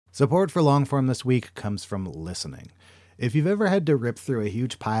Support for Longform this week comes from listening. If you've ever had to rip through a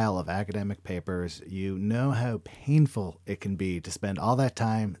huge pile of academic papers, you know how painful it can be to spend all that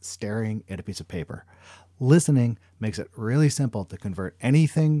time staring at a piece of paper. Listening makes it really simple to convert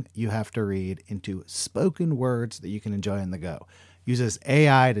anything you have to read into spoken words that you can enjoy on the go. Uses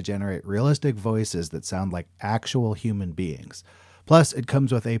AI to generate realistic voices that sound like actual human beings. Plus, it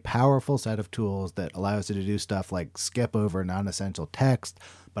comes with a powerful set of tools that allows you to do stuff like skip over non-essential text,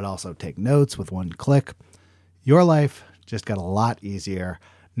 but also take notes with one click. Your life just got a lot easier.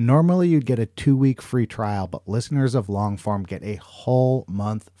 Normally, you'd get a 2-week free trial, but listeners of Longform get a whole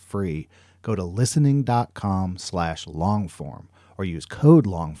month free. Go to listening.com/longform or use code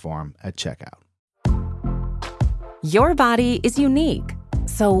longform at checkout. Your body is unique.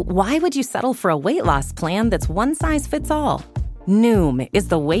 So why would you settle for a weight loss plan that's one size fits all? Noom is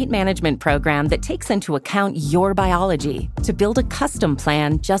the weight management program that takes into account your biology to build a custom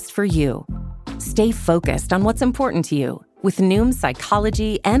plan just for you. Stay focused on what's important to you with Noom's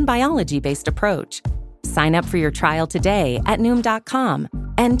psychology and biology-based approach. Sign up for your trial today at Noom.com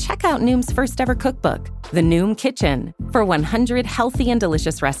and check out Noom's first ever cookbook, The Noom Kitchen, for 100 healthy and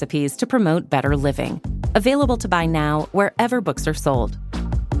delicious recipes to promote better living. Available to buy now wherever books are sold.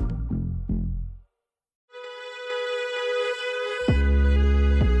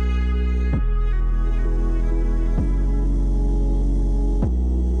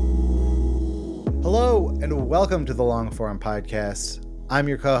 Hello, and welcome to the Longform Podcast. I'm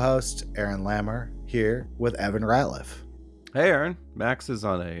your co-host, Aaron Lammer, here with Evan Ratliff. Hey, Aaron. Max is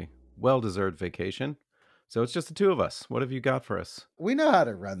on a well-deserved vacation, so it's just the two of us. What have you got for us? We know how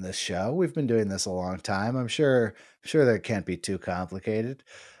to run this show. We've been doing this a long time. I'm sure that can't be too complicated.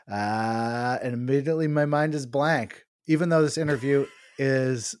 And immediately my mind is blank. Even though this interview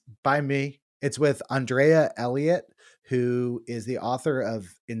is by me, it's with Andrea Elliott, who is the author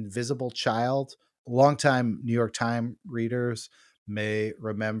of Invisible Child. Longtime New York Times readers may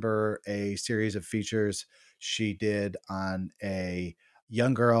remember a series of features she did on a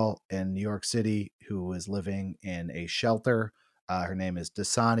young girl in New York City who was living in a shelter. Her name is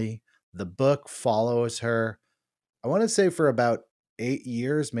Dasani. The book follows her, I want to say, for about 8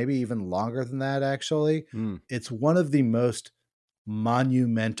 years, maybe even longer than that, actually. It's one of the most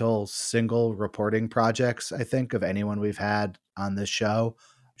monumental single reporting projects, I think, of anyone we've had on this show.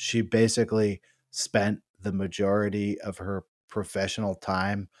 She basically spent the majority of her professional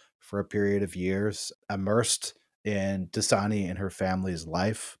time for a period of years immersed in Dasani and her family's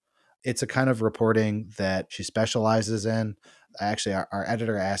life. It's a kind of reporting that she specializes in. Actually, our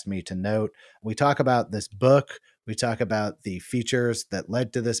editor asked me to note, we talk about this book, we talk about the features that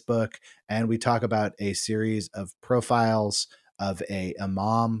led to this book, and we talk about a series of profiles of a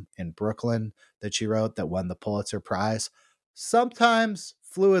imam in Brooklyn that she wrote that won the Pulitzer Prize, sometimes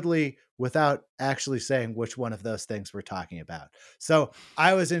fluidly without actually saying which one of those things we're talking about. So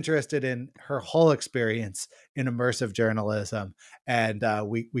I was interested in her whole experience in immersive journalism, and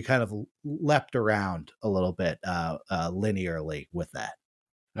we kind of leapt around a little bit linearly with that.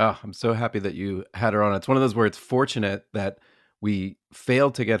 Oh, I'm so happy that you had her on. It's one of those where it's fortunate that we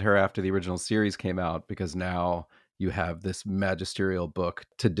failed to get her after the original series came out, because now you have this magisterial book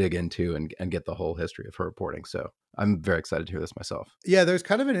to dig into and get the whole history of her reporting. So I'm very excited to hear this myself. Yeah, there's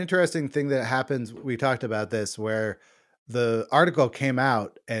kind of an interesting thing that happens. We talked about this, where the article came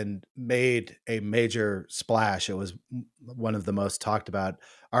out and made a major splash. It was one of the most talked about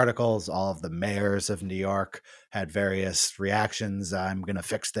articles. All of the mayors of New York had various reactions. I'm going to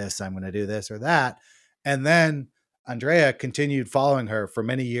fix this. I'm going to do this or that. And then Andrea continued following her for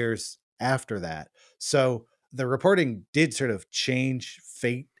many years after that. So the reporting did sort of change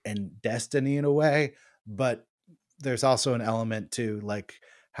fate and destiny in a way, but there's also an element to, like,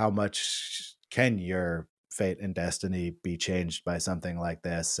 how much can your fate and destiny be changed by something like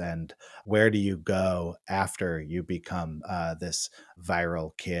this? And where do you go after you become this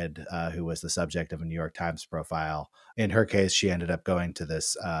viral kid who was the subject of a New York Times profile? In her case, she ended up going to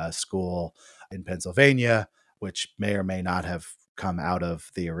this school in Pennsylvania, which may or may not have come out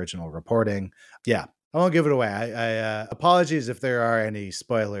of the original reporting. Yeah. I won't give it away. I apologies if there are any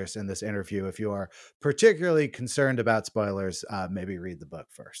spoilers in this interview. If you are particularly concerned about spoilers, maybe read the book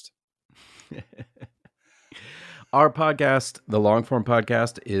first. Our podcast, the Longform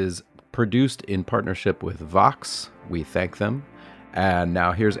Podcast, is produced in partnership with Vox. We thank them. And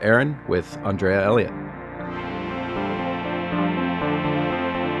now here's Aaron with Andrea Elliott.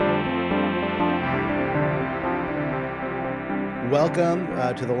 Welcome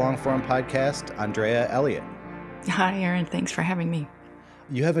to the Longform Podcast, Andrea Elliott. Hi, Aaron. Thanks for having me.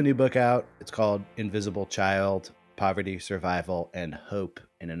 You have a new book out. It's called Invisible Child, Poverty, Survival, and Hope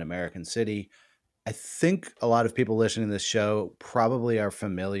in an American city. I think a lot of people listening to this show probably are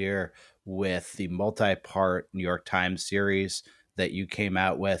familiar with the multi-part New York Times series that you came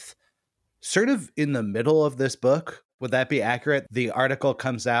out with sort of in the middle of this book. Would that be accurate? The article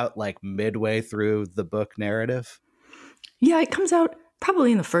comes out like midway through the book narrative. Yeah, it comes out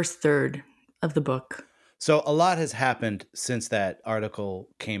probably in the first third of the book. So a lot has happened since that article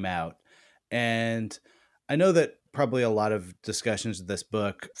came out. And I know that probably a lot of discussions of this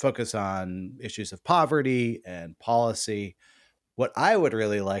book focus on issues of poverty and policy. What I would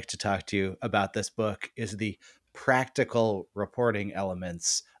really like to talk to you about this book is the practical reporting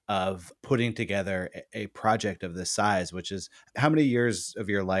elements of putting together a project of this size, which is how many years of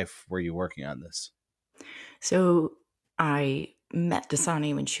your life were you working on this? So I met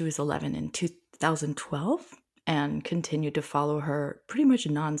Dasani when she was 11 in 2012 and continued to follow her pretty much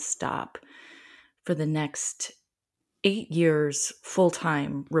nonstop for the next 8 years,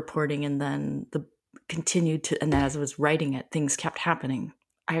 full-time reporting, and then and then as I was writing it, things kept happening.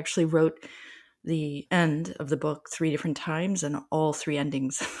 I actually wrote the end of the book 3 different times, and all 3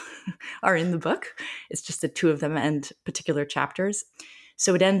 endings are in the book. It's just that 2 of them end particular chapters.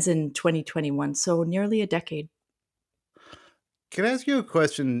 So it ends in 2021, so nearly a decade. Can I ask you a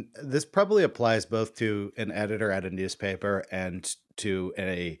question? This probably applies both to an editor at a newspaper and to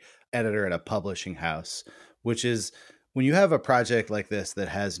a editor at a publishing house, which is when you have a project like this that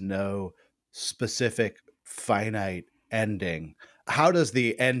has no specific finite ending, how does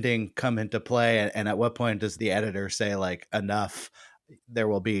the ending come into play? And at what point does the editor say, like, enough? There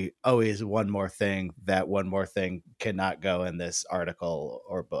will be always one more thing. That one more thing cannot go in this article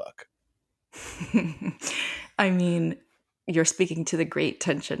or book. I mean, you're speaking to the great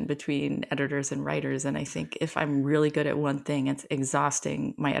tension between editors and writers. And I think if I'm really good at one thing, it's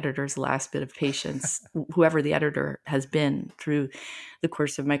exhausting my editor's last bit of patience, whoever the editor has been through the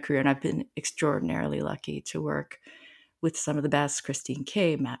course of my career. And I've been extraordinarily lucky to work with some of the best, Christine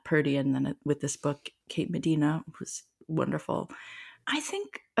Kay, Matt Purdy, and then with this book, Kate Medina, who's wonderful. I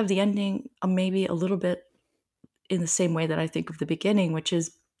think of the ending maybe a little bit in the same way that I think of the beginning, which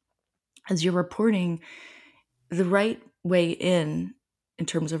is as you're reporting, the right way in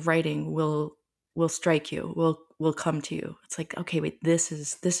terms of writing will strike you, will come to you. It's like, okay, wait, this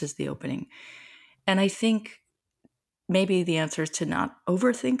is the opening. And I think maybe the answer is to not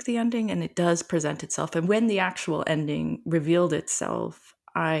overthink the ending, and it does present itself. And when the actual ending revealed itself,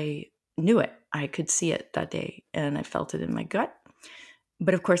 I knew it. I could see it that day, and I felt it in my gut.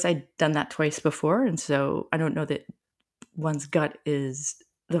 But of course, I'd done that twice before, and so I don't know that one's gut is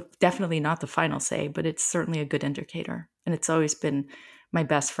definitely not the final say, but it's certainly a good indicator. And it's always been my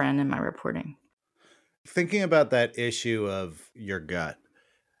best friend in my reporting. Thinking about that issue of your gut,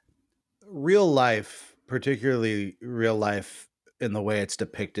 real life, particularly real life in the way it's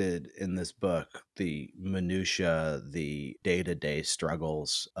depicted in this book, the minutia, the day-to-day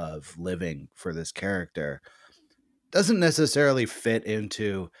struggles of living for this character, doesn't necessarily fit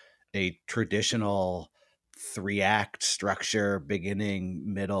into a traditional 3-act structure, beginning,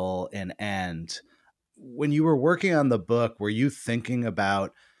 middle, and end. When you were working on the book, were you thinking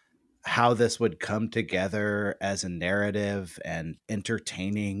about how this would come together as a narrative and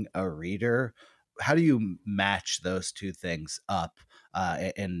entertaining a reader? How do you match those two things up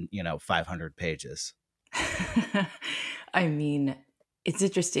in 500 pages? I mean, it's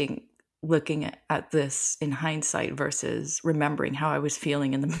interesting looking at this in hindsight versus remembering how I was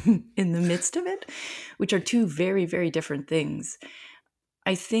feeling in the in the midst of it, which are 2 very, very different things.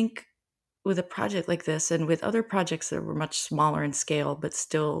 I think with a project like this and with other projects that were much smaller in scale but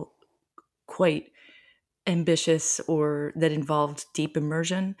still quite ambitious or that involved deep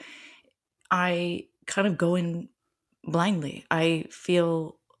immersion, I kind of go in blindly. I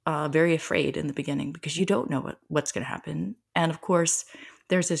feel very afraid in the beginning because you don't know what's going to happen. And of course,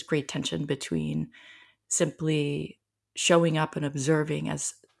 there's this great tension between simply showing up and observing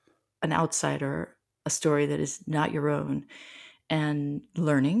as an outsider a story that is not your own and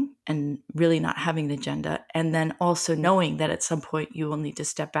learning and really not having an agenda. And then also knowing that at some point you will need to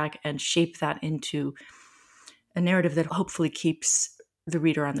step back and shape that into a narrative that hopefully keeps the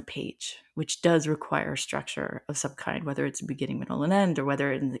reader on the page, which does require structure of some kind, whether it's beginning, middle, and end, or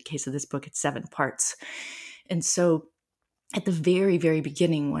whether in the case of this book, it's 7 parts. And so at the very, very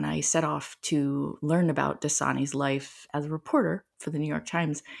beginning, when I set off to learn about Dasani's life as a reporter for the New York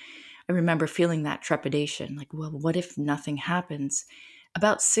Times, I remember feeling that trepidation, like, well, what if nothing happens?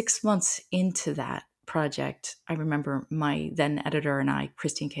 About 6 months into that project, I remember my then editor and I,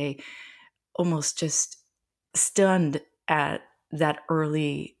 Christine Kay, almost just stunned at that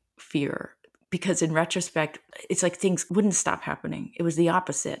early fear. because in retrospect, it's like things wouldn't stop happening. It was the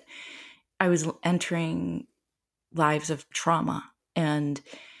opposite. I was entering lives of trauma. And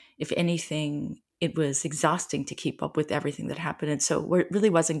if anything, it was exhausting to keep up with everything that happened. And so it really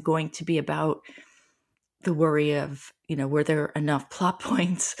wasn't going to be about the worry of, were there enough plot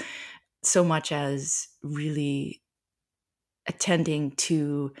points, so much as really attending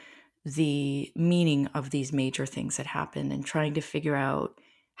to the meaning of these major things that happened and trying to figure out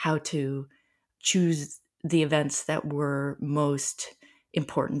how to choose the events that were most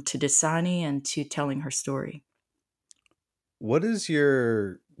important to Dasani and to telling her story. What is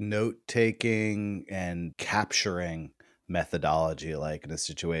your note-taking and capturing methodology like in a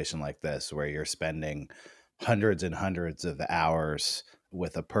situation like this, where you're spending hundreds and hundreds of hours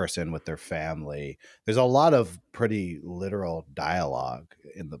with a person, with their family? There's a lot of pretty literal dialogue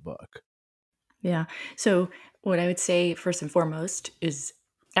in the book. Yeah. So what I would say first and foremost is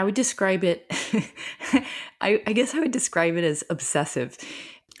I would describe it, I guess I would describe it as obsessive.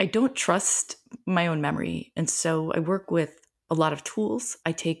 I don't trust my own memory. And so I work with a lot of tools.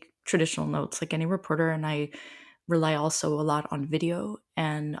 I take traditional notes like any reporter, and I rely also a lot on video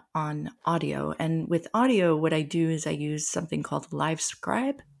and on audio. And with audio, what I do is I use something called Live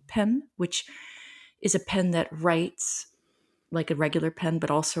Scribe pen, which is a pen that writes like a regular pen,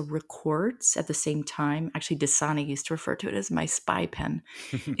 but also records at the same time. Actually, Dasani used to refer to it as my spy pen.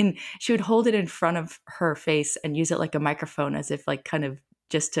 And she would hold it in front of her face and use it like a microphone, as if like kind of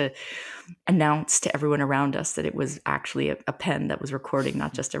just to announce to everyone around us that it was actually a pen that was recording,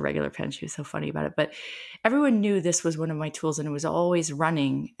 not just a regular pen. She was so funny about it. But everyone knew this was one of my tools, and it was always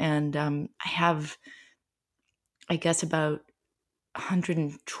running. And I have, I guess, about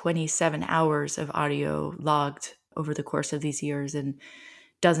 127 hours of audio logged over the course of these years and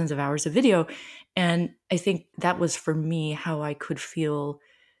dozens of hours of video. And I think that was for me how I could feel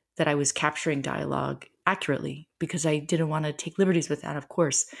that I was capturing dialogue accurately, because I didn't want to take liberties with that, of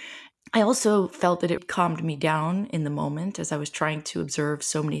course. I also felt that it calmed me down in the moment as I was trying to observe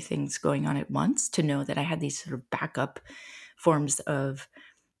so many things going on at once, to know that I had these sort of backup forms of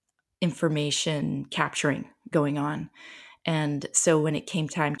information capturing going on. And so when it came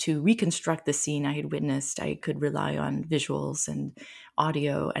time to reconstruct the scene I had witnessed, I could rely on visuals and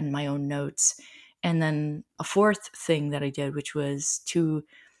audio and my own notes. And then a fourth thing that I did, which was to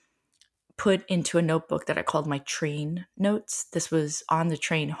put into a notebook that I called my train notes. This was on the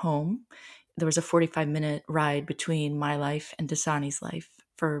train home. There was a 45-minute ride between my life and Dasani's life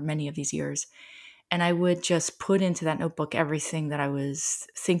for many of these years. And I would just put into that notebook everything that I was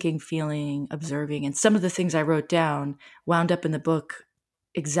thinking, feeling, observing. And some of the things I wrote down wound up in the book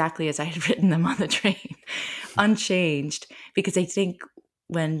exactly as I had written them on the train, unchanged. Because I think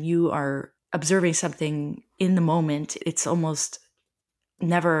when you are observing something in the moment, it's almost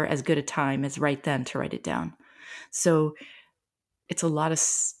never as good a time as right then to write it down. So it's a lot of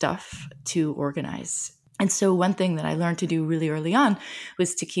stuff to organize. And so one thing that I learned to do really early on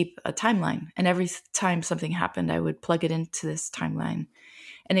was to keep a timeline. And every time something happened, I would plug it into this timeline.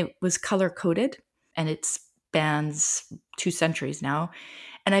 And it was color coded, and it spans 2 centuries now.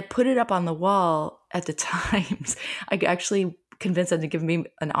 And I put it up on the wall at the Times. I actually convinced them to give me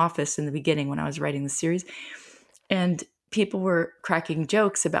an office in the beginning when I was writing the series. And people were cracking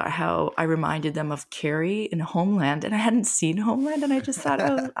jokes about how I reminded them of Carrie in Homeland, and I hadn't seen Homeland, and I just thought,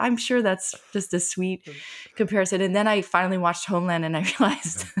 oh, I'm sure that's just a sweet comparison. And then I finally watched Homeland, and I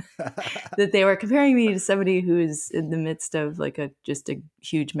realized that they were comparing me to somebody who's in the midst of like just a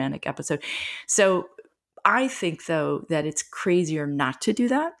huge manic episode. So I think, though, that it's crazier not to do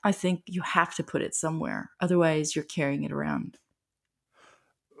that. I think you have to put it somewhere. Otherwise, you're carrying it around.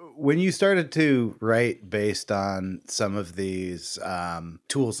 When you started to write based on some of these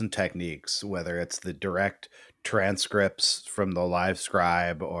tools and techniques, whether it's the direct transcripts from the live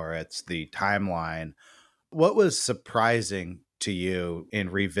scribe or it's the timeline, what was surprising to you in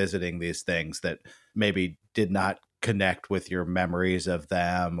revisiting these things that maybe did not connect with your memories of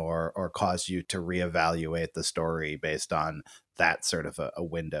them, or cause you to reevaluate the story based on that sort of a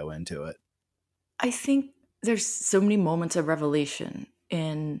window into it? I think there's so many moments of revelation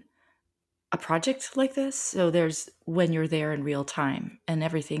in a project like this. So there's when you're there in real time and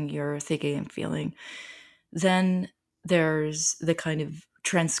everything you're thinking and feeling. Then there's the kind of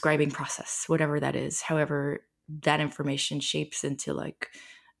transcribing process, whatever that is, however that information shapes into like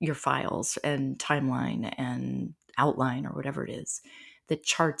your files and timeline and outline or whatever it is that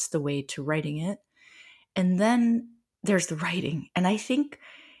charts the way to writing it. And then there's the writing. And I think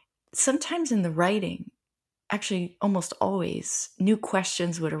sometimes in the writing, actually almost always, new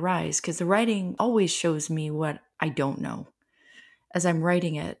questions would arise because the writing always shows me what I don't know. As I'm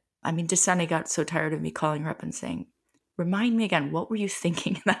writing it, I mean, Dasani got so tired of me calling her up and saying, remind me again, what were you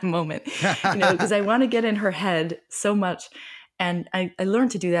thinking in that moment? Because I want to get in her head so much. And I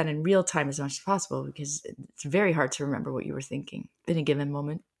learned to do that in real time as much as possible, because it's very hard to remember what you were thinking in a given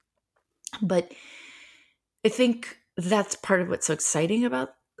moment. But I think that's part of what's so exciting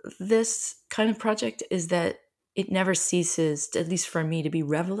about this kind of project, is that it never ceases, at least for me, to be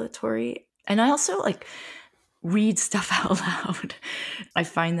revelatory. And I also read stuff out loud. I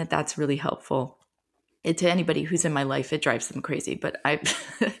find that that's really helpful. To anybody who's in my life, it drives them crazy, but I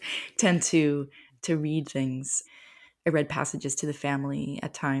tend to read things. I read passages to the family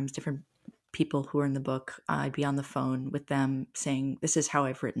at times, different people who are in the book. I'd be on the phone with them saying, this is how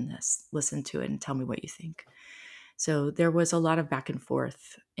I've written this. Listen to it and tell me what you think. So there was a lot of back and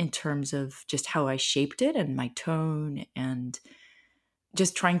forth in terms of just how I shaped it and my tone, and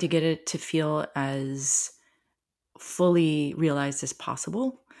just trying to get it to feel as fully realized as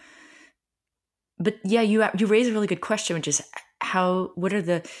possible. But yeah, you raise a really good question, which is what are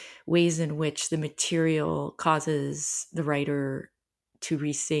the ways in which the material causes the writer to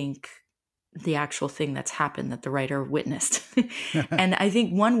rethink the actual thing that's happened that the writer witnessed? And I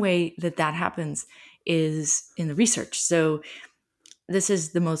think one way that happens is in the research. So this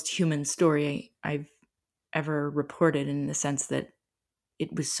is the most human story I've ever reported, in the sense that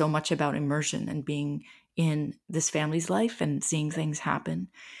it was so much about immersion and being in this family's life and seeing things happen.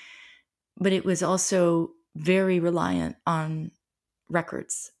 But it was also very reliant on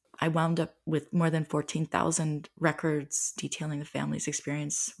records. I wound up with more than 14,000 records detailing the family's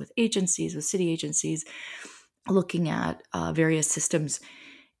experience with agencies, with city agencies, looking at various systems.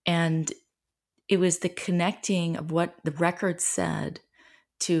 And it was the connecting of what the records said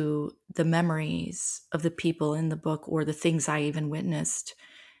to the memories of the people in the book, or the things I even witnessed,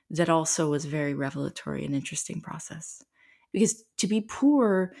 that also was a very revelatory and interesting process. Because to be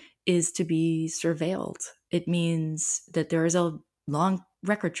poor is to be surveilled. It means that there is a long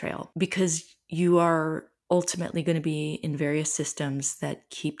record trail, because you are ultimately going to be in various systems that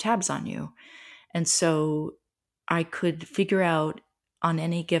keep tabs on you. And so I could figure out on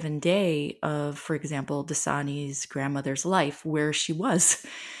any given day of, for example, Dasani's grandmother's life, where she was,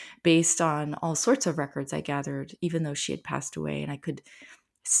 based on all sorts of records I gathered, even though she had passed away. And I could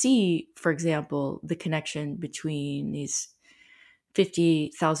see, for example, the connection between these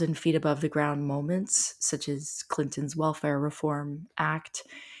 50,000 feet above the ground moments, such as Clinton's Welfare Reform Act,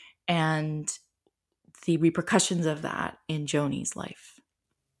 and the repercussions of that in Joni's life,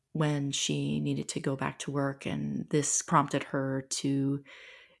 when she needed to go back to work. And this prompted her to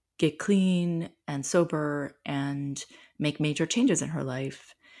get clean and sober and make major changes in her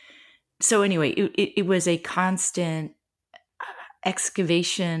life. So anyway, it was a constant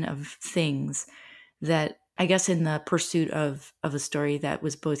excavation of things that, I guess, in the pursuit of a story that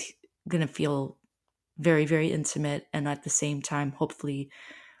was both going to feel very, very intimate, and at the same time, hopefully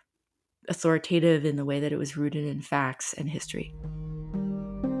authoritative in the way that it was rooted in facts and history.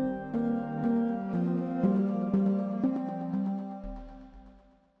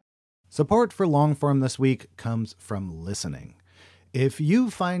 Support for Longform this week comes from listening. If you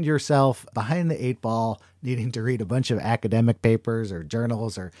find yourself behind the 8 ball, needing to read a bunch of academic papers or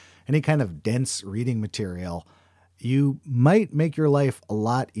journals or any kind of dense reading material, you might make your life a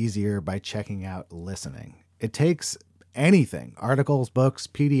lot easier by checking out listening. It takes anything, articles, books,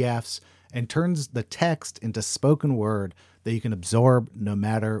 PDFs, and turns the text into spoken word that you can absorb no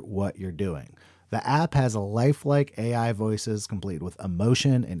matter what you're doing. The app has lifelike AI voices complete with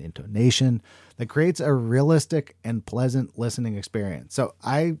emotion and intonation that creates a realistic and pleasant listening experience. So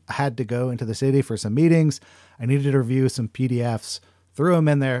I had to go into the city for some meetings. I needed to review some PDFs, threw them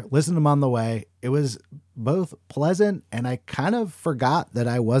in there, listened to them on the way. It was both pleasant, and I kind of forgot that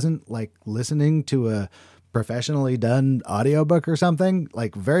I wasn't listening to a professionally done audiobook or something.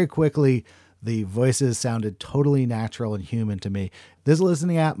 Very quickly, the voices sounded totally natural and human to me. This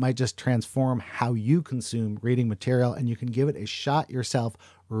listening app might just transform how you consume reading material, and you can give it a shot yourself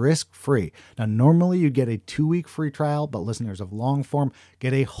risk-free. Now, normally you'd get a 2-week free trial, but listeners of Longform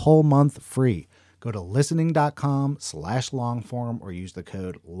get a whole month free. Go to listening.com/longform or use the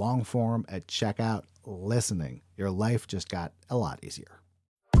code longform at checkout. Listening. Your life just got a lot easier.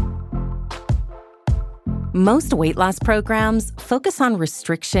 Most weight loss programs focus on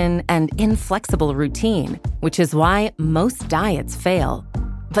restriction and inflexible routine, which is why most diets fail.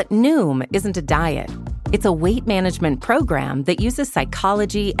 But Noom isn't a diet. It's a weight management program that uses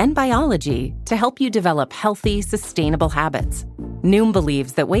psychology and biology to help you develop healthy, sustainable habits. Noom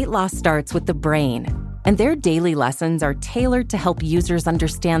believes that weight loss starts with the brain, and their daily lessons are tailored to help users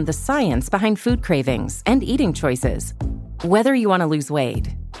understand the science behind food cravings and eating choices. Whether you want to lose weight,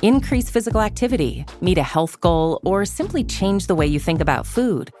 increase physical activity, meet a health goal, or simply change the way you think about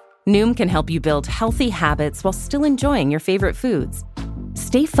food, Noom can help you build healthy habits while still enjoying your favorite foods.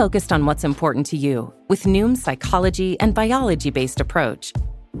 Stay focused on what's important to you with Noom's psychology and biology-based approach.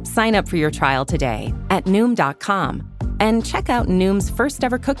 Sign up for your trial today at Noom.com and check out Noom's first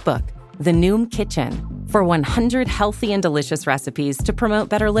ever cookbook, The Noom Kitchen, for 100 healthy and delicious recipes to promote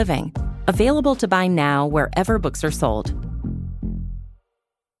better living. Available to buy now wherever books are sold.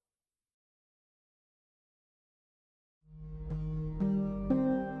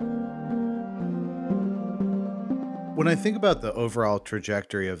 When I think about the overall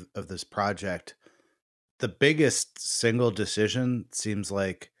trajectory of this project, the biggest single decision seems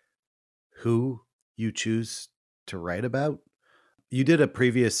like who you choose to write about. You did a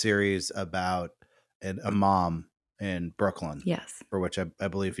previous series about a mom in Brooklyn, Yes. for which I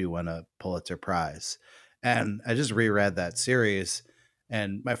believe you won a Pulitzer Prize. And I just reread that series,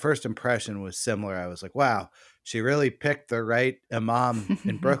 and my first impression was similar. I was like, wow, she really picked the right imam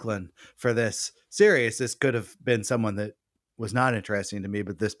in Brooklyn for this series. This could have been someone that was not interesting to me,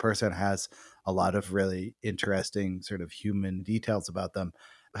 but this person has a lot of really interesting sort of human details about them.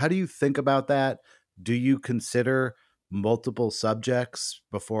 How do you think about that? Do you consider multiple subjects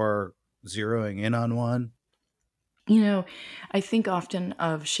before zeroing in on one? You know, I think often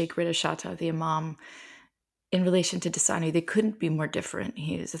of Sheikh Rida Shata, the imam, in relation to Dasani. They couldn't be more different.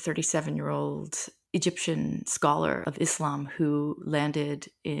 He is a 37-year-old Egyptian scholar of Islam who landed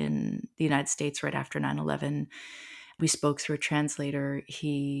in the United States right after 9/11. We spoke through a translator.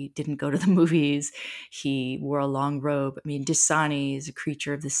 He didn't go to the movies. He wore a long robe. I mean, Dasani is a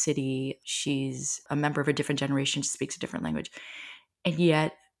creature of the city. She's a member of a different generation. She speaks a different language. And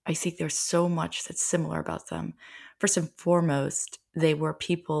yet, I think there's so much that's similar about them. First and foremost, they were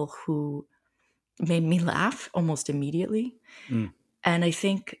people who made me laugh almost immediately. Mm. And I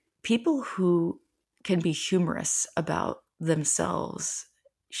think people who can be humorous about themselves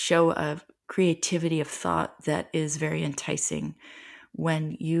show a creativity of thought that is very enticing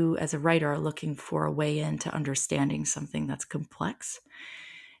when you, as a writer, are looking for a way into understanding something that's complex.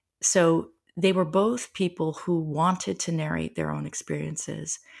 So they were both people who wanted to narrate their own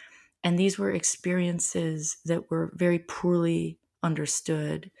experiences. And these were experiences that were very poorly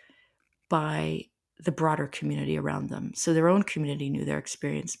understood by the broader community around them. So their own community knew their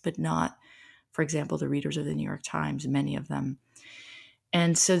experience, but not, for example, the readers of the New York Times, many of them.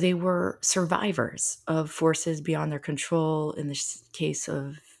 And so they were survivors of forces beyond their control. In this case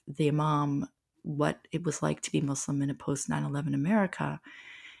of the Imam, what it was like to be Muslim in a post 9/11 America.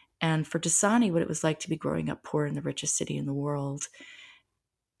 And for Dasani, what it was like to be growing up poor in the richest city in the world,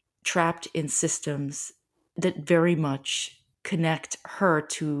 trapped in systems that very much connect her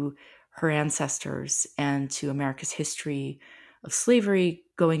to her ancestors and to America's history of slavery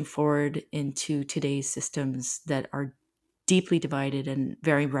going forward into today's systems that are deeply divided and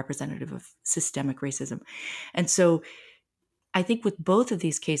very representative of systemic racism. And so I think with both of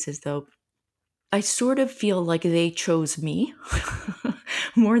these cases, though, I sort of feel like they chose me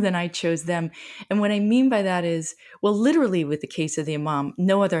more than I chose them. And what I mean by that is, well, literally with the case of the imam,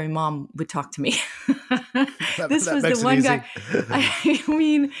 no other imam would talk to me. This That was makes the it one easy. guy. I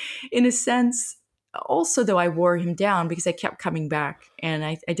mean, in a sense, also, though, I wore him down because I kept coming back. And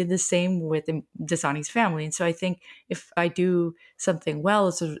I did the same with Dasani's family. And so I think if I do something well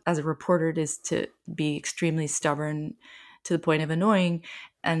as a reporter, it is to be extremely stubborn to the point of annoying.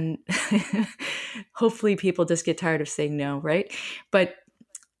 And hopefully people just get tired of saying no, right? But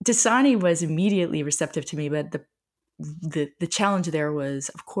Dasani was immediately receptive to me, but the challenge there was,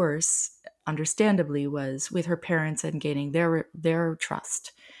 of course, understandably, was with her parents and gaining their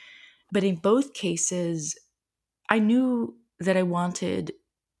trust. But in both cases, I knew that I wanted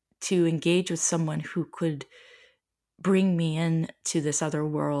to engage with someone who could bring me in to this other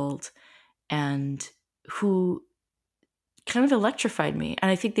world and who kind of electrified me. And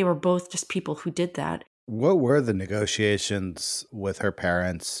I think they were both just people who did that. What were the negotiations with her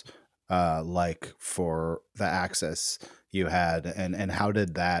parents like for the access you had, and how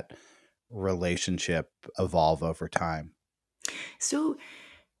did that relationship evolve over time? So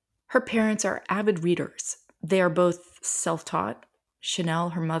her parents are avid readers. They are both self-taught. Chanel,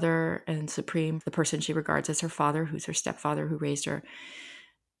 her mother, and Supreme, the person she regards as her father, who's her stepfather who raised her,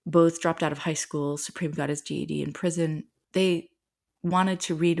 both dropped out of high school. Supreme got his GED in prison. They wanted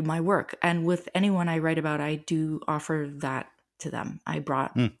to read my work. And with anyone I write about, I do offer that to them. I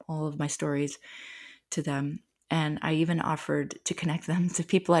brought all of my stories to them. And I even offered to connect them to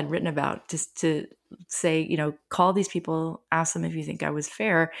people I'd written about, just to say, call these people, ask them if you think I was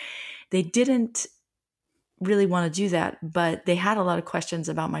fair. They didn't really want to do that, but they had a lot of questions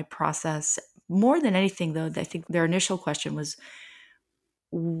about my process. More than anything, though, I think their initial question was,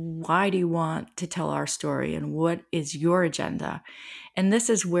 why do you want to tell our story and what is your agenda? And this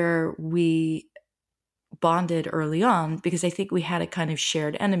is where we bonded early on, because I think we had a kind of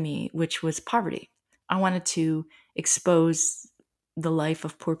shared enemy, which was poverty. I wanted to expose the life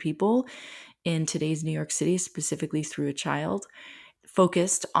of poor people in today's New York City, specifically through a child,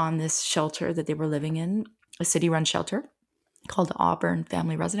 focused on this shelter that they were living in, a city-run shelter called Auburn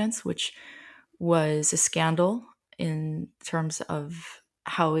Family Residence, which was a scandal in terms of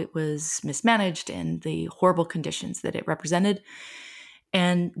how it was mismanaged and the horrible conditions that it represented.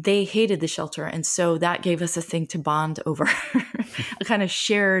 And they hated the shelter. And so that gave us a thing to bond over, a kind of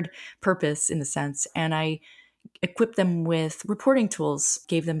shared purpose in a sense. And I equipped them with reporting tools,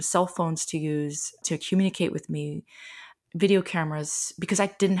 gave them cell phones to use to communicate with me, video cameras, because I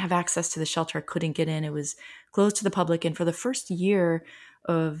didn't have access to the shelter. I couldn't get in. It was closed to the public. And for the first year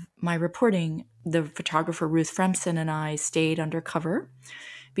of my reporting, the photographer Ruth Fremson and I stayed undercover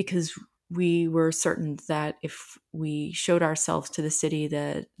because we were certain that if we showed ourselves to the city,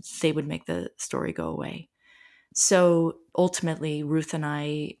 that they would make the story go away. So ultimately, Ruth and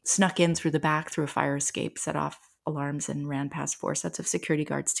I snuck in through the back through a fire escape, set off alarms, and ran past 4 sets of security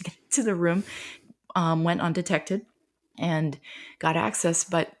guards to get into the room, went undetected, and got access.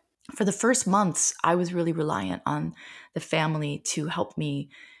 But for the first months, I was really reliant on the family to help me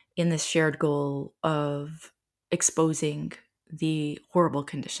in this shared goal of exposing the horrible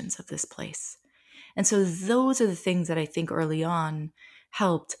conditions of this place. And so those are the things that I think early on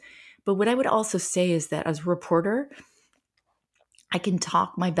helped. But what I would also say is that as a reporter, I can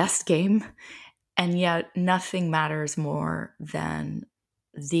talk my best game, and yet nothing matters more than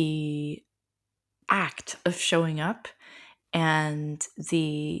the act of showing up and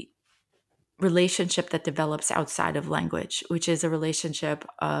the relationship that develops outside of language, which is a relationship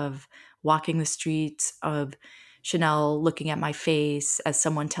of walking the streets, of Chanel looking at my face as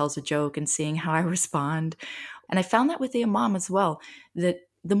someone tells a joke and seeing how I respond. And I found that with the imam as well, that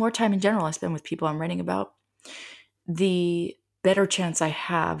the more time in general I spend with people I'm writing about, the better chance I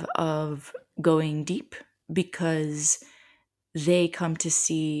have of going deep, because they come to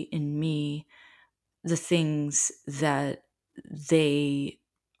see in me the things that they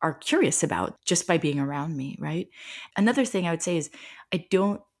are curious about just by being around me, right? Another thing I would say is I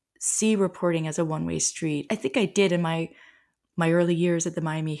don't see reporting as a one-way street. I think I did in my early years at the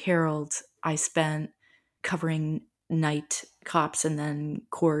Miami Herald. I spent covering night cops and then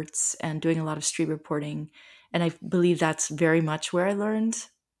courts and doing a lot of street reporting. And I believe that's very much where I learned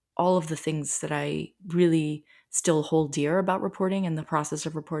all of the things that I really still hold dear about reporting and the process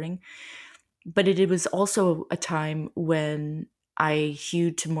of reporting. But it was also a time when I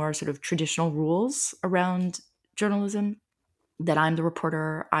hewed to more sort of traditional rules around journalism, that I'm the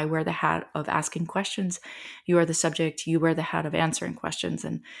reporter, I wear the hat of asking questions, you are the subject, you wear the hat of answering questions.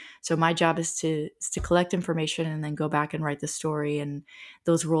 And so my job is to collect information and then go back and write the story. And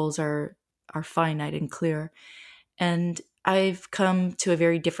those roles are finite and clear. And I've come to a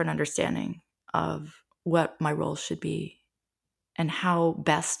very different understanding of what my role should be and how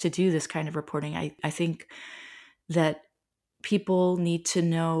best to do this kind of reporting. I think that people need to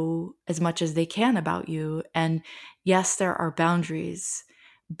know as much as they can about you. And yes, there are boundaries,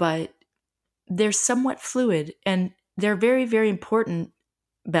 but they're somewhat fluid, and they're very, very important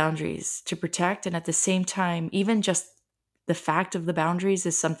boundaries to protect. And at the same time, even just the fact of the boundaries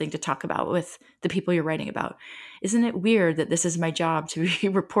is something to talk about with the people you're writing about. Isn't it weird that this is my job, to be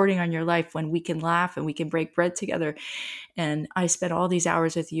reporting on your life, when we can laugh and we can break bread together? And I spent all these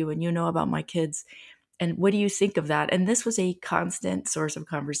hours with you, and you know about my kids. And what do you think of that? And this was a constant source of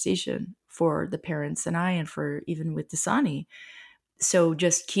conversation for the parents and I, and for even with Dasani. So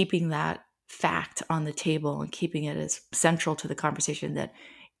just keeping that fact on the table and keeping it as central to the conversation, that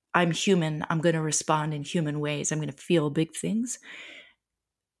I'm human, I'm going to respond in human ways, I'm going to feel big things.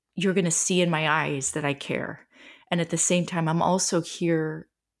 You're going to see in my eyes that I care. And at the same time, I'm also here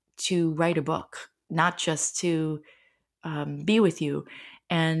to write a book, not just to be with you.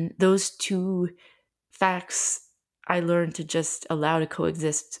 And those two facts I learned to just allow to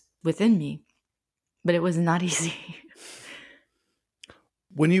coexist within me. But it was not easy.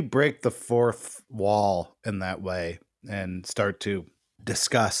 When you break the fourth wall in that way and start to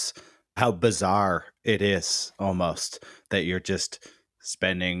discuss how bizarre it is, almost, that you're just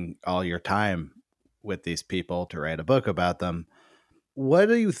spending all your time with these people to write a book about them, what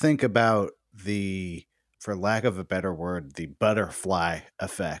do you think about the, for lack of a better word, the butterfly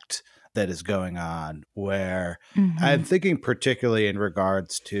effect that is going on, where I'm thinking particularly in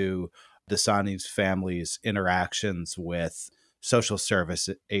regards to Dasani's family's interactions with social service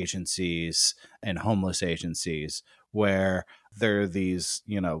agencies and homeless agencies, where there are these,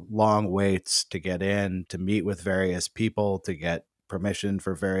 long waits to get in, to meet with various people, to get permission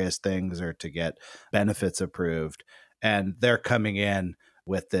for various things, or to get benefits approved. And they're coming in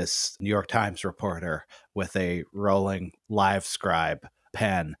with this New York Times reporter with a rolling live scribe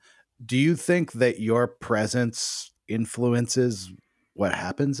pen. Do you think that your presence influences what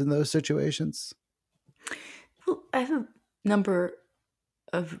happens in those situations? Well, I have a number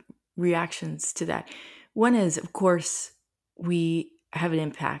of reactions to that. One is, of course, we have an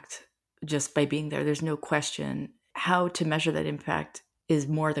impact just by being there. There's no question. How to measure that impact is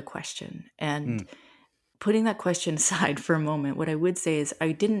more the question. And putting that question aside for a moment, what I would say is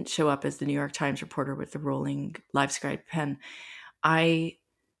I didn't show up as the New York Times reporter with the rolling live scribe pen. I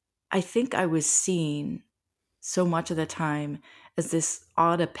think I was seen so much of the time as this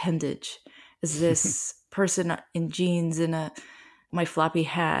odd appendage, as this person in jeans and my floppy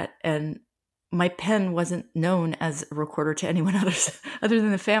hat, and my pen wasn't known as a recorder to anyone other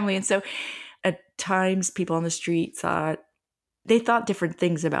than the family. And so at times people on the street they thought different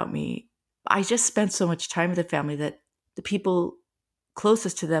things about me. I just spent so much time with the family that the people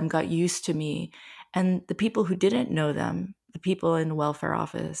closest to them got used to me. And the people who didn't know them, the people in the welfare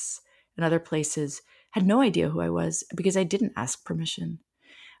office and other places, had no idea who I was because I didn't ask permission.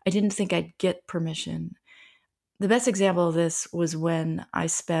 I didn't think I'd get permission. The best example of this was when I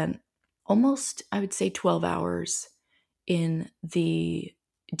spent almost, I would say, 12 hours in the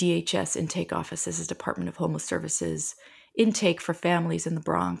DHS intake office. This is Department of Homeless Services intake for families in the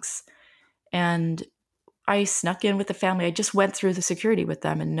Bronx. And I snuck in with the family. I just went through the security with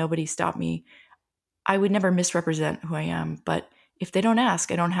them and nobody stopped me. I would never misrepresent who I am, but if they don't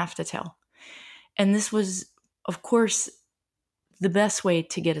ask, I don't have to tell. And this was, of course, the best way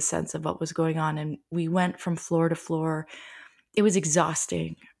to get a sense of what was going on. And we went from floor to floor. It was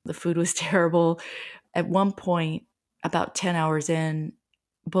exhausting. The food was terrible. At one point, about 10 hours in,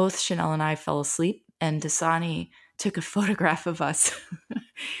 both Chanel and I fell asleep, and Dasani took a photograph of us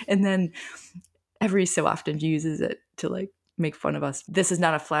and then every so often uses it to make fun of us. This is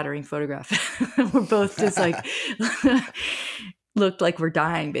not a flattering photograph. We're both just looked like we're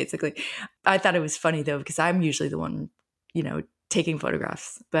dying, basically. I thought it was funny though, because I'm usually the one, taking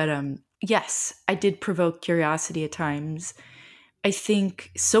photographs. But yes, I did provoke curiosity at times. I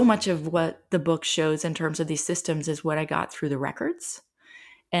think so much of what the book shows in terms of these systems is what I got through the records,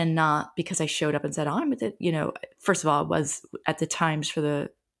 and not because I showed up and said, oh, I'm with it. First of all, it was at the Times for the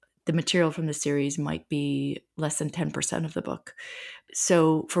material from the series might be less than 10% of the book.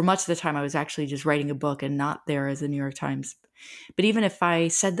 So for much of the time, I was actually just writing a book and not there as the New York Times. But even if I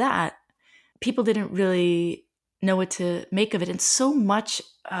said that, people didn't really know what to make of it. And so much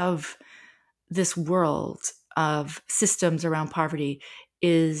of this world of systems around poverty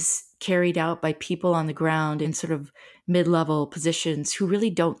is carried out by people on the ground in sort of mid-level positions who really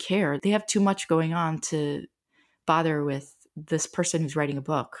don't care. They have too much going on to bother with this person who's writing a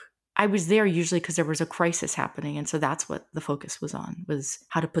book. I was there usually because there was a crisis happening. And so that's what the focus was on, was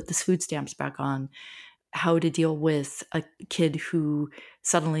how to put the food stamps back on, how to deal with a kid who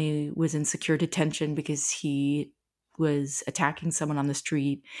suddenly was in secure detention because he was attacking someone on the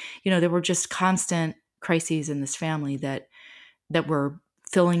street. There were just constant crises in this family that were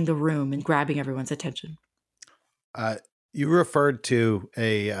filling the room and grabbing everyone's attention. You referred to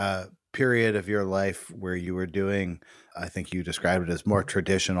a period of your life where you were doing, I think you described it as more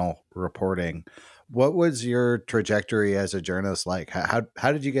traditional reporting. What was your trajectory as a journalist like?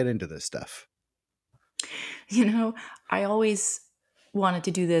 How did you get into this stuff? I always wanted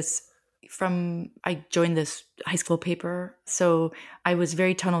to do this I joined this high school paper. So I was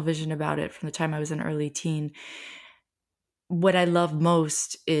very tunnel vision about it from the time I was an early teen. What I love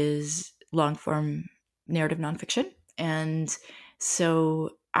most is long form narrative nonfiction. And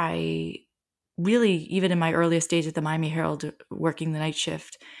so I really, even in my earliest days at the Miami Herald, working the night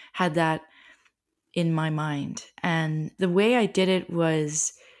shift, had that in my mind. And the way I did it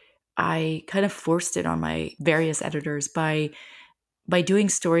was I kind of forced it on my various editors by doing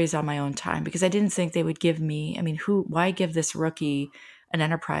stories on my own time, because I didn't think they would give me, why give this rookie an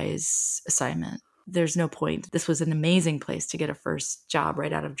enterprise assignment? There's no point. This was an amazing place to get a first job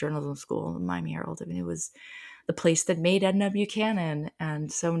right out of journalism school, the Miami Herald. It was the place that made Edna Buchanan and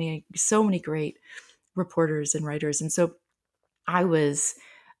so many great reporters and writers. And so I was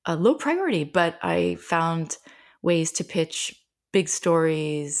a low priority, but I found ways to pitch big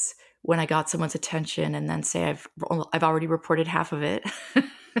stories when I got someone's attention and then say, I've already reported half of it.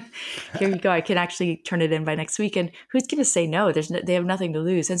 Here you go. I can actually turn it in by next week. And who's going to say no? They have nothing to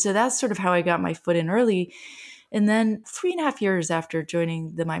lose. And so that's sort of how I got my foot in early. And then 3.5 years after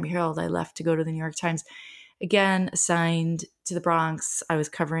joining the Miami Herald, I left to go to the New York Times. Again, assigned to the Bronx. I was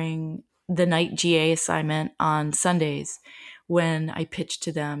covering the night GA assignment on Sundays when I pitched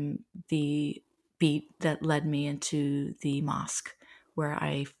to them the beat that led me into the mosque, where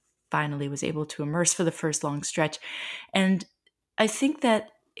I finally was able to immerse for the first long stretch. And I think that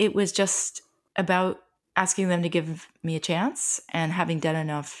it was just about asking them to give me a chance and having done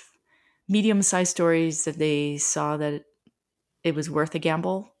enough medium-sized stories that they saw that it was worth a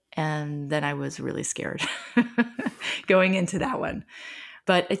gamble. And then I was really scared going into that one.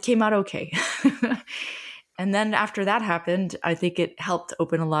 But it came out okay. And then after that happened, I think it helped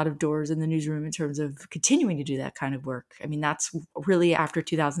open a lot of doors in the newsroom in terms of continuing to do that kind of work. I mean, that's really after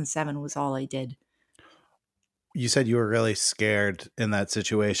 2007 was all I did. You said you were really scared in that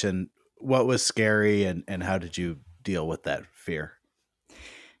situation. What was scary and how did you deal with that fear?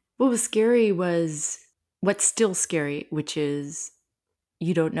 What was scary was what's still scary, which is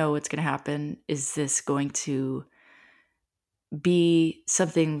you don't know what's going to happen. Is this going to be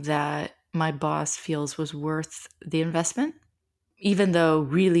something that my boss feels was worth the investment? Even though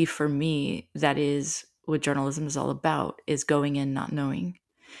really for me, that is what journalism is all about, is going in not knowing.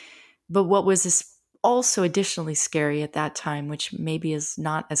 But what was also additionally scary at that time, which maybe is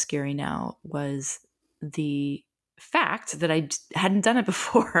not as scary now, was the fact that I hadn't done it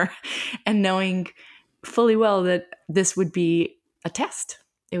before and knowing fully well that this would be a test.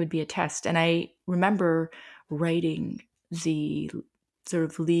 It would be a test. And I remember writing the sort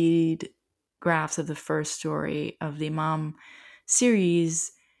of lead graphs of the first story of the Imam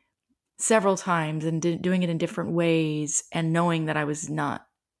series several times and doing it in different ways and knowing that I was not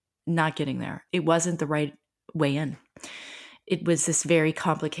getting there. It wasn't the right way in. It was this very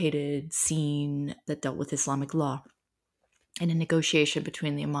complicated scene that dealt with Islamic law and a negotiation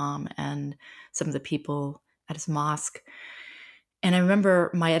between the Imam and some of the people at his mosque. And I remember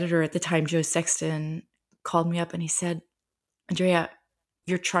my editor at the time, Joe Sexton, called me up and he said, Andrea,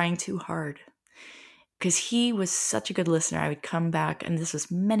 you're trying too hard. Because he was such a good listener. I would come back, and this was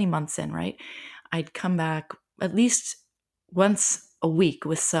many months in, right? I'd come back at least once a week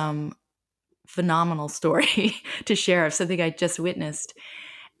with some phenomenal story to share of something I just witnessed.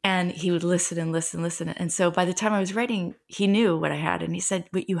 And he would listen and listen, listen. And so by the time I was writing, he knew what I had. And he said,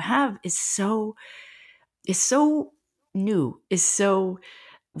 what you have is so new, is so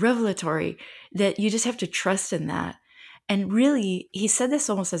revelatory that you just have to trust in that. And really, he said this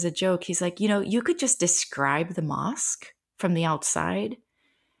almost as a joke. He's like, you could just describe the mosque from the outside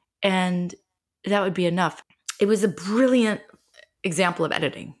and that would be enough. It was a brilliant example of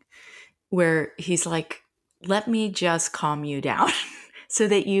editing where he's like, let me just calm you down so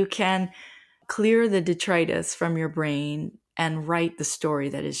that you can clear the detritus from your brain and write the story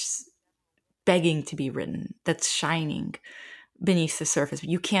that is begging to be written, that's shining beneath the surface. But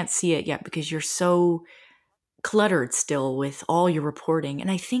you can't see it yet because you're so cluttered still with all your reporting.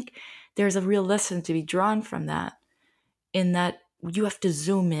 And I think there's a real lesson to be drawn from that, in that you have to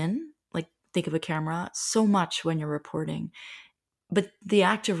zoom in, like think of a camera, so much when you're reporting. But the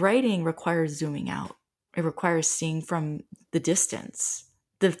act of writing requires zooming out. It requires seeing from the distance,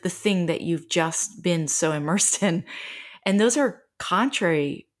 the thing that you've just been so immersed in. And those are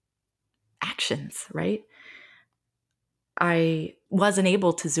contrary actions, right? I wasn't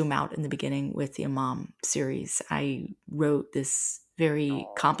able to zoom out in the beginning with the Imam series. I wrote this very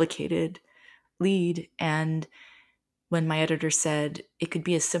complicated lead, and when my editor said it could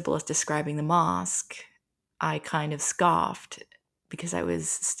be as simple as describing the mosque, I kind of scoffed because I was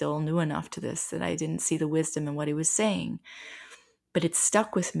still new enough to this that I didn't see the wisdom in what he was saying. But it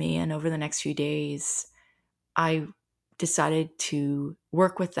stuck with me, and over the next few days, I decided to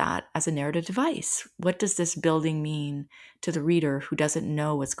work with that as a narrative device. What does this building mean to the reader who doesn't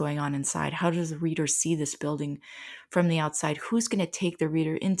know what's going on inside? How does the reader see this building from the outside? Who's going to take the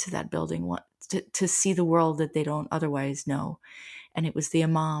reader into that building to see the world that they don't otherwise know? And it was the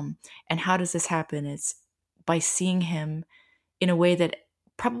Imam. And how does this happen? It's by seeing him in a way that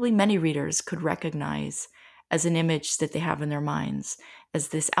probably many readers could recognize as an image that they have in their minds, as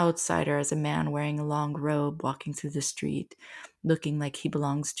this outsider, as a man wearing a long robe, walking through the street, looking like he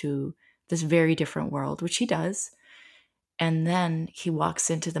belongs to this very different world, which he does. And then he walks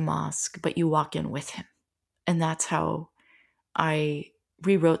into the mosque, but you walk in with him. And that's how I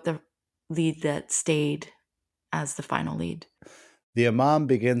rewrote the lead that stayed as the final lead. The Imam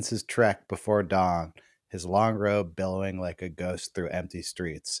begins his trek before dawn, his long robe billowing like a ghost through empty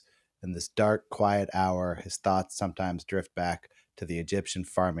streets. In this dark, quiet hour, his thoughts sometimes drift back to the Egyptian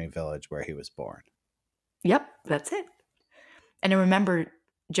farming village where he was born. Yep, that's it. And I remember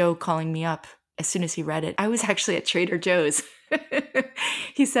Joe calling me up as soon as he read it. I was actually at Trader Joe's.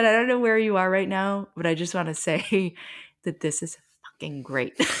 He said, I don't know where you are right now, but I just want to say that this is fucking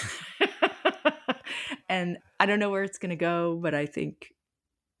great. And I don't know where it's going to go, but I think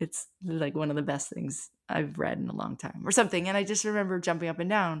it's like one of the best things I've read in a long time or something. And I just remember jumping up and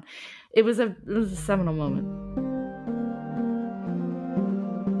down. It was a seminal moment.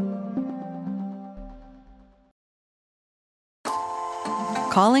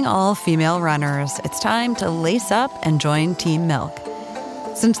 Calling all female runners, it's time to lace up and join Team Milk.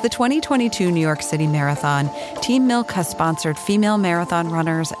 Since the 2022 New York City Marathon, Team Milk has sponsored female marathon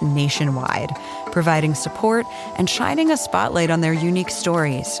runners nationwide, providing support and shining a spotlight on their unique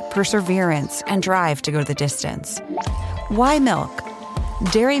stories, perseverance, and drive to go the distance. Why milk?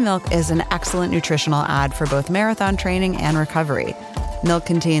 Dairy milk is an excellent nutritional ad for both marathon training and recovery. Milk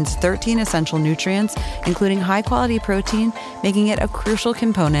contains 13 essential nutrients, including high-quality protein, making it a crucial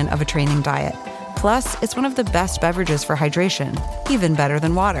component of a training diet. Plus, it's one of the best beverages for hydration, even better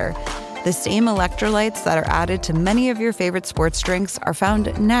than water. The same electrolytes that are added to many of your favorite sports drinks are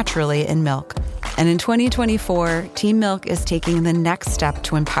found naturally in milk. And in 2024, Team Milk is taking the next step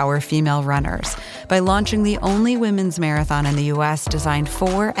to empower female runners by launching the only women's marathon in the U.S. designed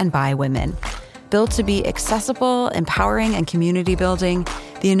for and by women. Built to be accessible, empowering, and community building,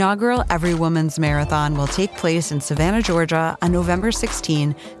 the inaugural Every Woman's Marathon will take place in Savannah, Georgia on November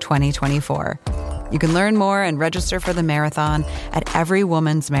 16, 2024. You can learn more and register for the marathon at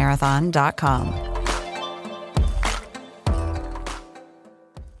everywomansmarathon.com.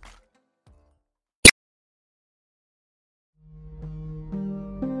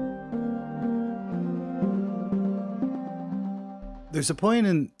 There's a point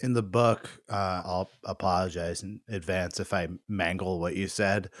in the book, I'll apologize in advance if I mangle what you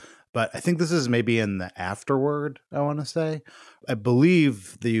said, but I think this is maybe in the afterword, I want to say. I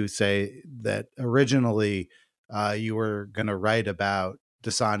believe that you say that originally you were going to write about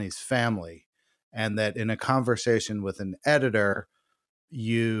Dasani's family, and that in a conversation with an editor,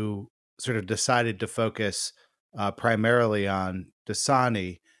 you sort of decided to focus primarily on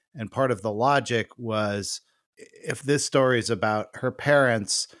Dasani. And part of the logic was, if this story is about her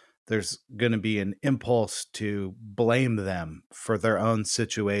parents, there's going to be an impulse to blame them for their own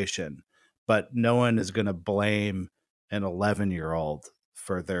situation, but no one is going to blame an 11-year-old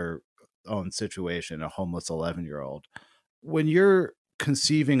for their own situation, a homeless 11-year-old. When you're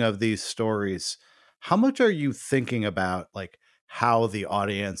conceiving of these stories, how much are you thinking about like how the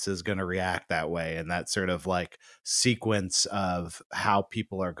audience is going to react that way, and that sort of like sequence of how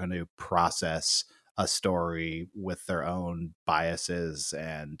people are going to process a story with their own biases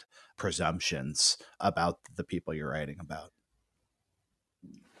and presumptions about the people you're writing about?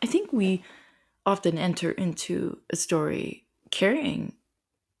 I think we often enter into a story carrying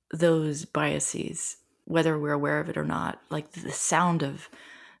those biases, whether we're aware of it or not, like the sound of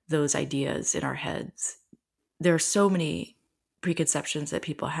those ideas in our heads. There are so many preconceptions that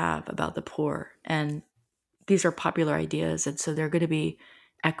people have about the poor, and these are popular ideas, and so they're going to be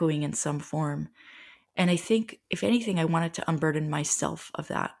echoing in some form. And I think, if anything, I wanted to unburden myself of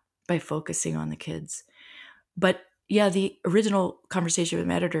that by focusing on the kids. But yeah, the original conversation with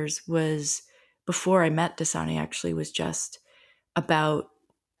my editors was, before I met Dasani, actually, was just about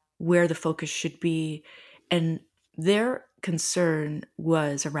where the focus should be. And their concern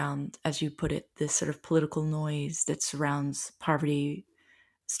was around, as you put it, this sort of political noise that surrounds poverty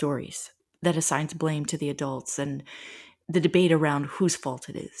stories that assigns blame to the adults, and the debate around whose fault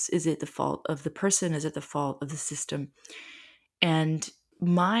it is. Is it the fault of the person? Is it the fault of the system? And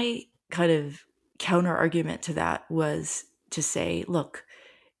my kind of counter argument to that was to say, look,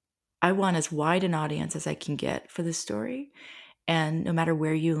 I want as wide an audience as I can get for this story. And no matter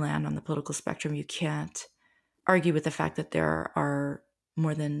where you land on the political spectrum, you can't argue with the fact that there are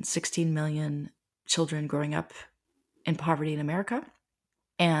more than 16 million children growing up in poverty in America,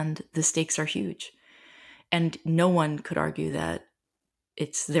 and the stakes are huge. And no one could argue that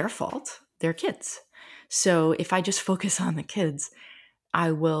it's their fault. They're kids. So if I just focus on the kids,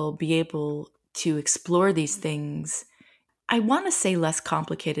 I will be able to explore these things. I want to say less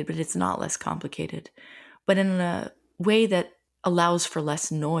complicated, but it's not less complicated, but in a way that allows for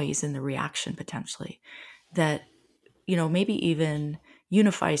less noise in the reaction, potentially, that, you know, maybe even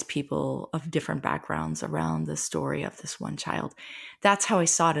unifies people of different backgrounds around the story of this one child. That's how I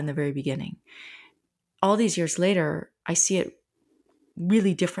saw it in the very beginning. All these years later, I see it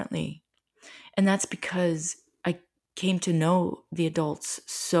really differently. And that's because I came to know the adults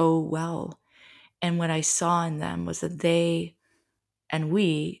so well. And what I saw in them was that they And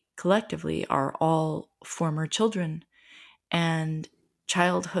we collectively are all former children, and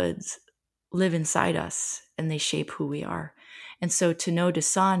childhoods live inside us and they shape who we are. And so to know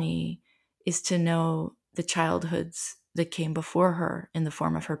Dasani is to know the childhoods that came before her in the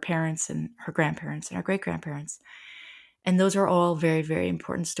form of her parents and her grandparents and her great-grandparents. And those are all very, very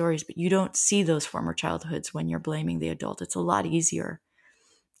important stories, but you don't see those former childhoods when you're blaming the adult. It's a lot easier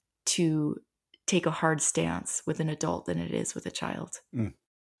to take a hard stance with an adult than it is with a child. Mm.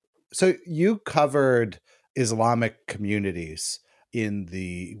 So you covered Islamic communities in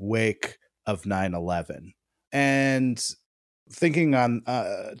the wake of 9/11, and thinking on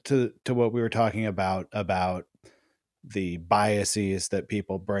to what we were talking about the biases that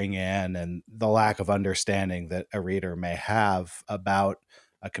people bring in and the lack of understanding that a reader may have about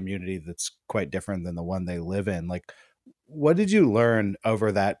a community that's quite different than the one they live in. Like, what did you learn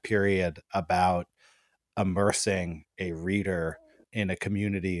over that period about immersing a reader in a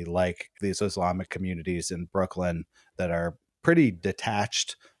community like these Islamic communities in Brooklyn that are pretty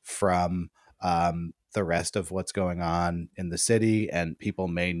detached from the rest of what's going on in the city, and people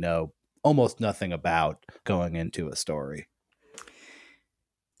may know almost nothing about going into a story?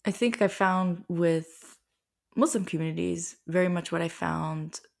 I think I found with Muslim communities very much what I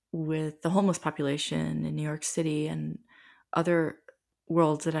found with the homeless population in New York City and other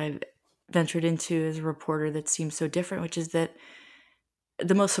worlds that I've ventured into as a reporter that seems so different, which is that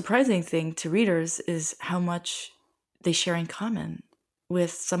the most surprising thing to readers is how much they share in common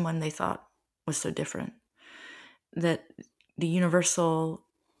with someone they thought was so different. That the universal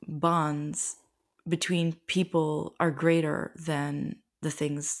bonds between people are greater than the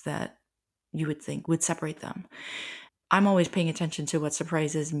things that you would think would separate them. I'm always paying attention to what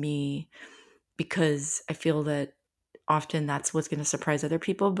surprises me because I feel that often that's what's going to surprise other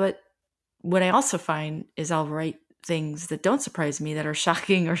people. But what I also find is I'll write things that don't surprise me, that are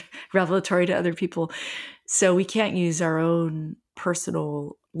shocking or revelatory to other people. So we can't use our own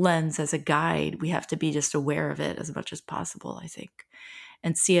personal lens as a guide. We have to be just aware of it as much as possible, I think,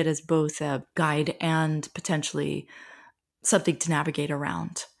 and see it as both a guide and potentially something to navigate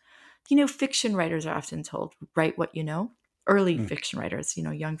around. Fiction writers are often told, write what you know. Early fiction writers,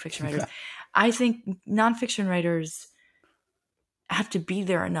 young fiction writers. I think nonfiction writers have to be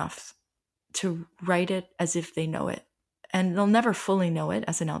there enough to write it as if they know it. And they'll never fully know it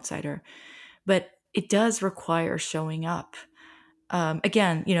as an outsider, but it does require showing up.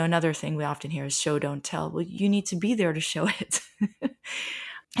 Again, another thing we often hear is show, don't tell. Well, you need to be there to show it.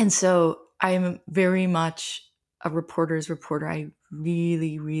 And so I'm very much a reporter's reporter. I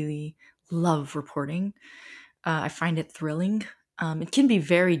really, really love reporting. I find it thrilling. It can be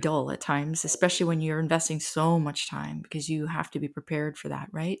very dull at times, especially when you're investing so much time, because you have to be prepared for that,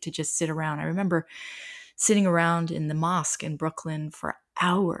 right? To just sit around. I remember sitting around in the mosque in Brooklyn for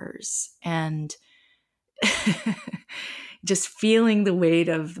hours and just feeling the weight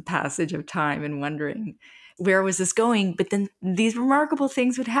of the passage of time and wondering, where was this going? But then these remarkable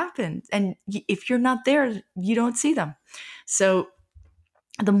things would happen. And if you're not there, you don't see them. So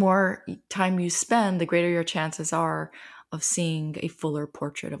the more time you spend, the greater your chances are of seeing a fuller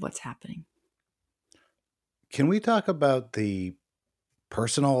portrait of what's happening. Can we talk about the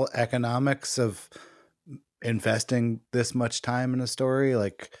personal economics of investing this much time in a story?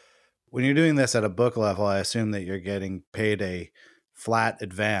 Like, when you're doing this at a book level, I assume that you're getting paid a flat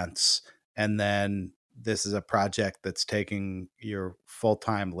advance, and then this is a project that's taking your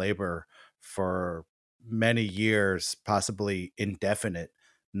full-time labor for many years, possibly indefinite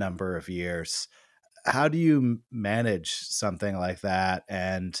number of years. How do you manage something like that?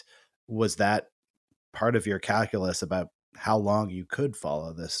 And was that part of your calculus about how long you could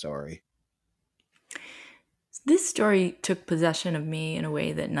follow this story? This story took possession of me in a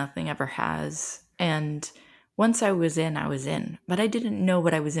way that nothing ever has. And once I was in, but I didn't know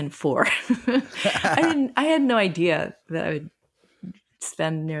what I was in for. I had no idea that I would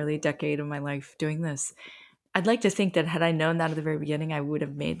spend nearly a decade of my life doing this. I'd like to think that had I known that at the very beginning, I would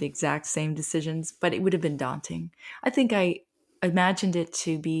have made the exact same decisions, but it would have been daunting. I think I imagined it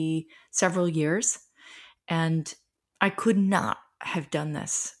to be several years, and I could not have done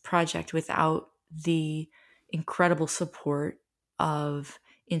this project without the incredible support of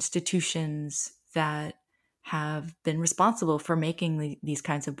institutions that have been responsible for making these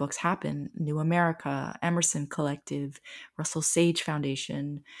kinds of books happen. New America, Emerson Collective, Russell Sage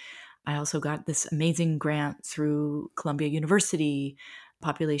Foundation. I also got this amazing grant through Columbia University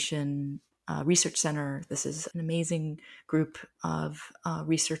Population Research Center. This is an amazing group of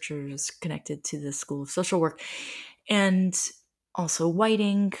researchers connected to the School of Social Work. And also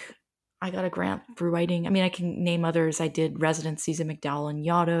Whiting, I got a grant for writing. I mean, I can name others. I did residencies at McDowell and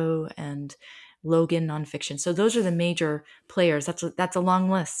Yaddo and Logan Nonfiction. So those are the major players. That's a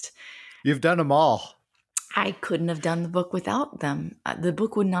long list. You've done them all. I couldn't have done the book without them. The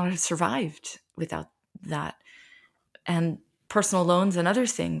book would not have survived without that. And personal loans and other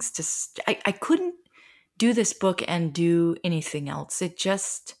things. I couldn't do this book and do anything else. It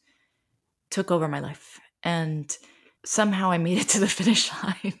just took over my life. And somehow I made it to the finish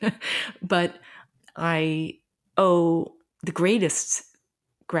line. But I owe the greatest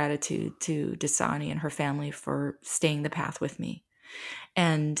gratitude to Dasani and her family for staying the path with me.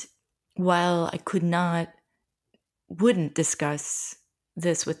 And while I wouldn't discuss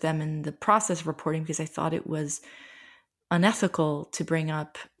this with them in the process of reporting because I thought it was unethical to bring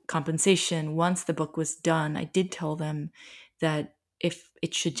up compensation, once the book was done, I did tell them that if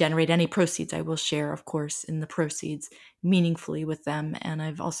it should generate any proceeds, I will share, of course, in the proceeds meaningfully with them. And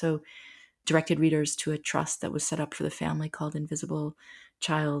I've also directed readers to a trust that was set up for the family called Invisible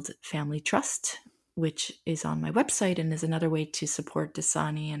Child Family Trust, which is on my website and is another way to support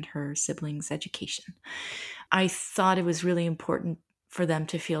Dasani and her siblings' education. I thought it was really important for them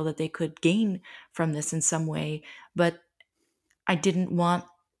to feel that they could gain from this in some way, but I didn't want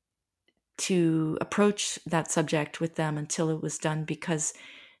to approach that subject with them until it was done, because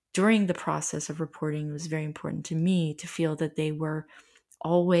during the process of reporting, it was very important to me to feel that they were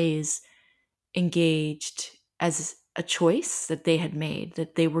always engaged as a choice that they had made,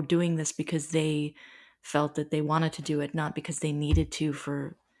 that they were doing this because they felt that they wanted to do it, not because they needed to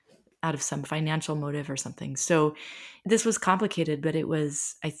for out of some financial motive or something. So this was complicated, but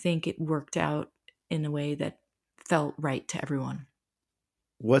I think it worked out in a way that felt right to everyone.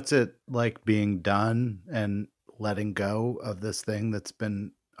 What's it like being done and letting go of this thing that's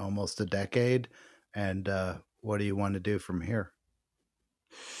been almost a decade? And what do you want to do from here?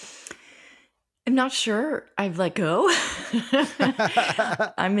 I'm not sure I've let go.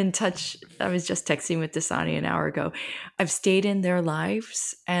 I'm in touch. I was just texting with Dasani an hour ago. I've stayed in their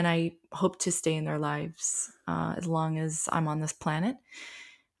lives, and I hope to stay in their lives as long as I'm on this planet.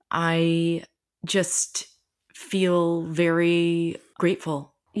 I just feel very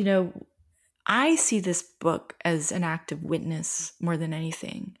grateful. You know, I see this book as an act of witness more than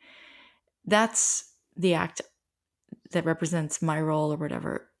anything. That's the act that represents my role or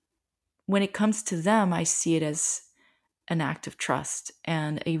whatever. When it comes to them, I see it as an act of trust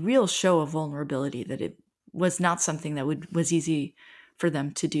and a real show of vulnerability, that it was not something that was easy for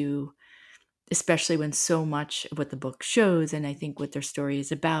them to do, especially when so much of what the book shows, and I think what their story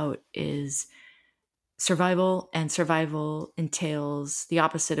is about, is survival, and survival entails the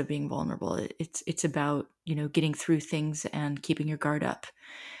opposite of being vulnerable. It's about, getting through things and keeping your guard up.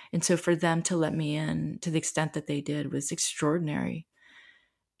 And so for them to let me in to the extent that they did was extraordinary.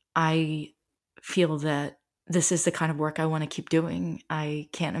 I feel that this is the kind of work I want to keep doing. I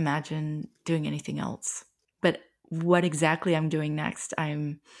can't imagine doing anything else. But what exactly I'm doing next,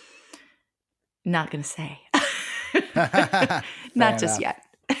 I'm not going to say. Not just yet.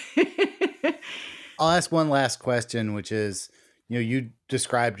 I'll ask one last question, which is, you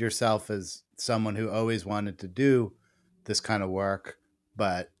described yourself as someone who always wanted to do this kind of work,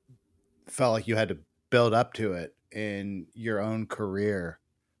 but felt like you had to build up to it in your own career.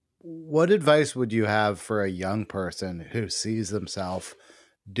 What advice would you have for a young person who sees themselves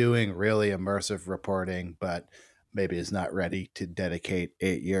doing really immersive reporting, but maybe is not ready to dedicate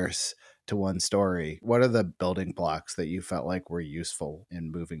 8 years to one story? What are the building blocks that you felt like were useful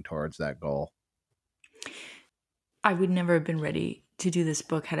in moving towards that goal? I would never have been ready to do this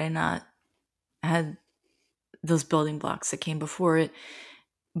book had I not had those building blocks that came before it.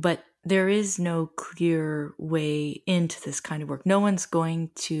 But there is no clear way into this kind of work. No one's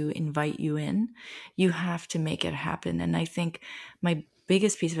going to invite you in. You have to make it happen. And I think my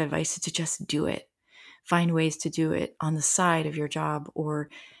biggest piece of advice is to just do it. Find ways to do it on the side of your job, or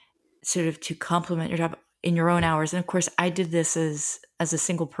sort of to complement your job in your own hours. And of course, I did this as a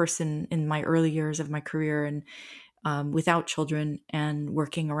single person in my early years of my career, and without children, and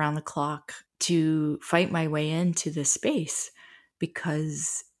working around the clock to fight my way into this space,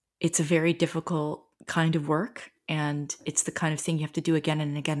 because it's a very difficult kind of work, and it's the kind of thing you have to do again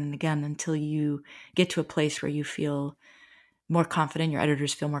and again and again until you get to a place where you feel more confident, your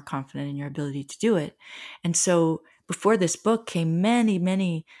editors feel more confident in your ability to do it. And so before this book came many,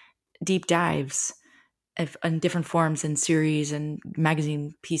 many deep dives in different forms and series and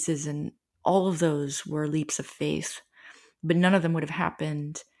magazine pieces, and all of those were leaps of faith. But none of them would have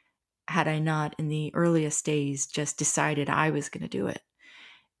happened had I not, in the earliest days, just decided I was going to do it.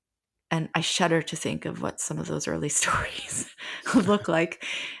 And I shudder to think of what some of those early stories look like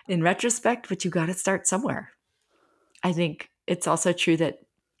in retrospect, but you got to start somewhere. I think it's also true that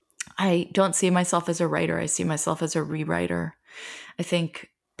I don't see myself as a writer. I see myself as a rewriter. I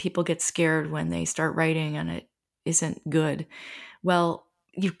think people get scared when they start writing and it isn't good. Well,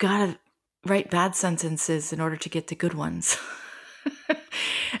 you've got to write bad sentences in order to get to good ones.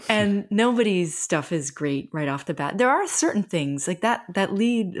 And nobody's stuff is great right off the bat. There are certain things like that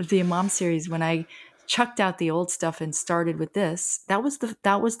lead of the Imam series, when I chucked out the old stuff and started with this, that was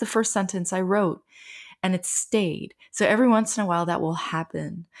the first sentence I wrote, and it stayed. So every once in a while that will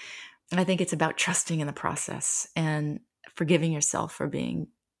happen. And I think it's about trusting in the process and forgiving yourself for being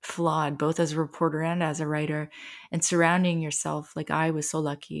flawed, both as a reporter and as a writer, and surrounding yourself, like I was so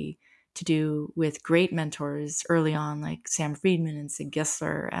lucky to do, with great mentors early on, like Sam Friedman and Sid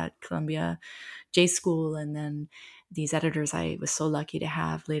Gessler at Columbia J School, and then these editors I was so lucky to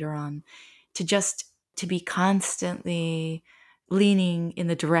have later on, to be constantly leaning in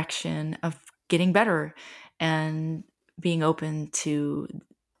the direction of getting better and being open to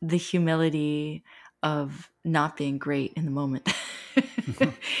the humility of not being great in the moment.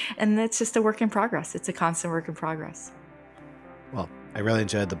 And that's just a work in progress. It's a constant work in progress. Well, I really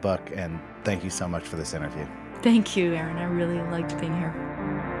enjoyed the book, and thank you so much for this interview. Thank you, Aaron. I really liked being here.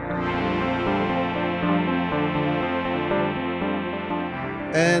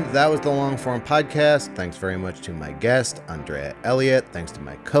 And that was the Long Form Podcast. Thanks very much to my guest, Andrea Elliott. Thanks to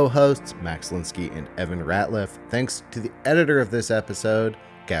my co-hosts, Max Linsky and Evan Ratliff. Thanks to the editor of this episode,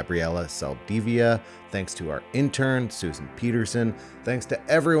 Gabriella Saldivia. Thanks to our intern, Susan Peterson. Thanks to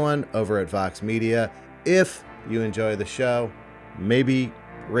everyone over at Vox Media. If you enjoy the show, maybe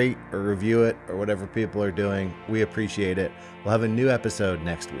rate or review it or whatever people are doing. We appreciate it. We'll have a new episode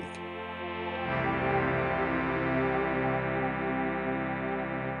next week.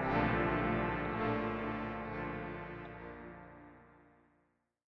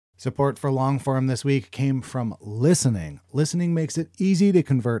 Support for Longform this week came from Listening. Listening makes it easy to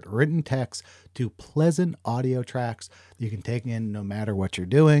convert written text to pleasant audio tracks that you can take in no matter what you're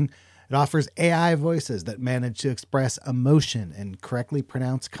doing. It offers AI voices that manage to express emotion and correctly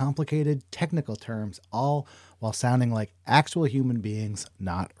pronounce complicated technical terms, all while sounding like actual human beings,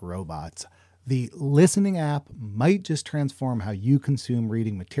 not robots. The Listening app might just transform how you consume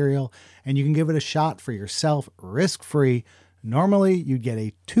reading material, and you can give it a shot for yourself risk-free. Normally, you'd get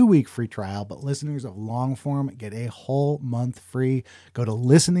a 2-week free trial, but listeners of Longform get a whole month free. Go to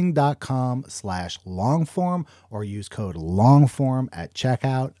listening.com/longform or use code LONGFORM at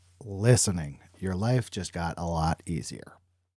checkout. Listening. Your life just got a lot easier.